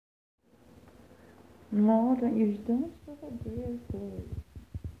No, don't stuff a dirty toy.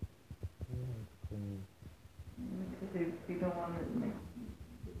 Because they don't want to make.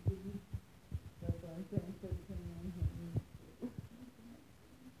 That's what I'm saying. So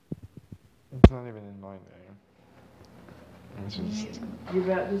It's not even in my name. It's just. You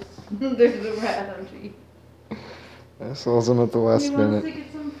rat just. There's a rat under you. I saw some at the last minute. He wants to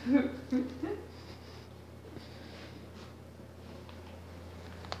get some food.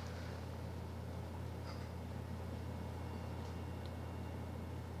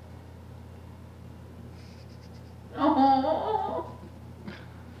 Oh,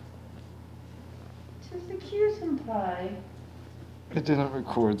 just a cutie pie. It didn't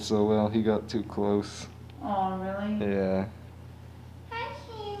record so well. He got too close. Oh, really? Yeah. Hi,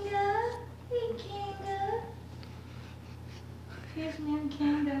 Kanga. Hey, Kanga. Here's me and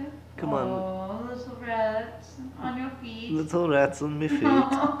Kanga. Come on. Oh, little rats on your feet. Little rats on my feet.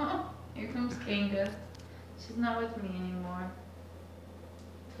 Here comes Kanga. She's not with me anymore.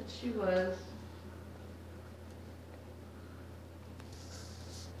 But she was.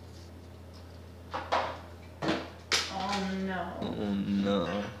 Oh no. Oh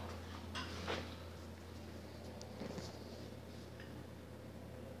no.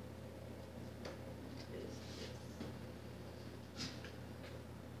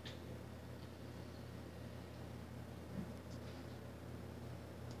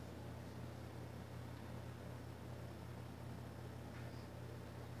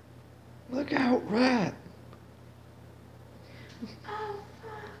 Look out, rat! Oh,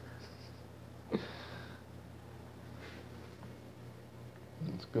 fuck.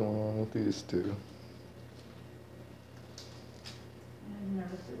 What's going on with these two? I've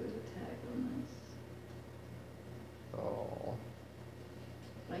never seen a tag on this. Oh.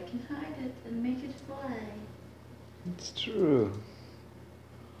 I can hide it and make it fly. It's true.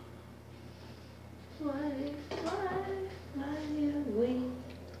 Fly, fly, fly away.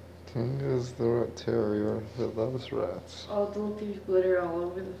 Kanga's the rat terrier that loves rats. Oh, don't there's glitter all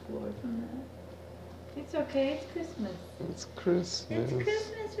over the floor from that. It's okay, it's Christmas. It's Christmas. It's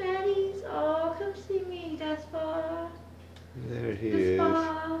Christmas, ratties. Oh, come see me, Gaspar. There he is.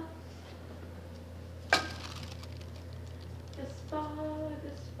 Gaspar. Gaspar,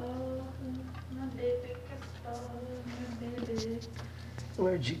 Gaspar. My baby Gaspar, my baby.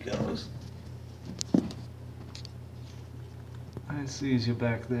 Where'd you go? I see you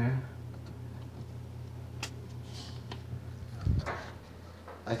back there.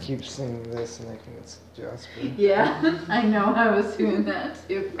 I keep singing this and I think it's Jasper. Yeah, I know, I was doing that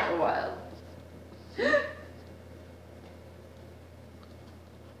too for a while.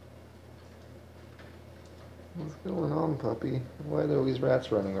 What's going on, puppy? Why are there always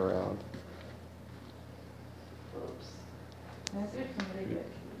rats running around? Oops. Is there somebody back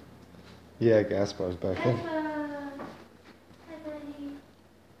Yeah, Gaspar's back here? there. Hi, buddy.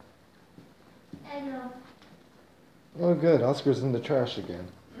 Hello. Oh good, Oscar's in the trash again.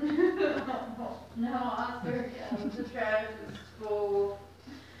 No, Oscar, the trash is full.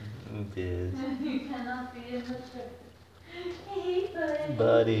 It is. You cannot be in the trash. Hey, buddy.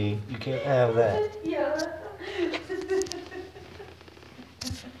 Buddy, you can't have that. Yeah.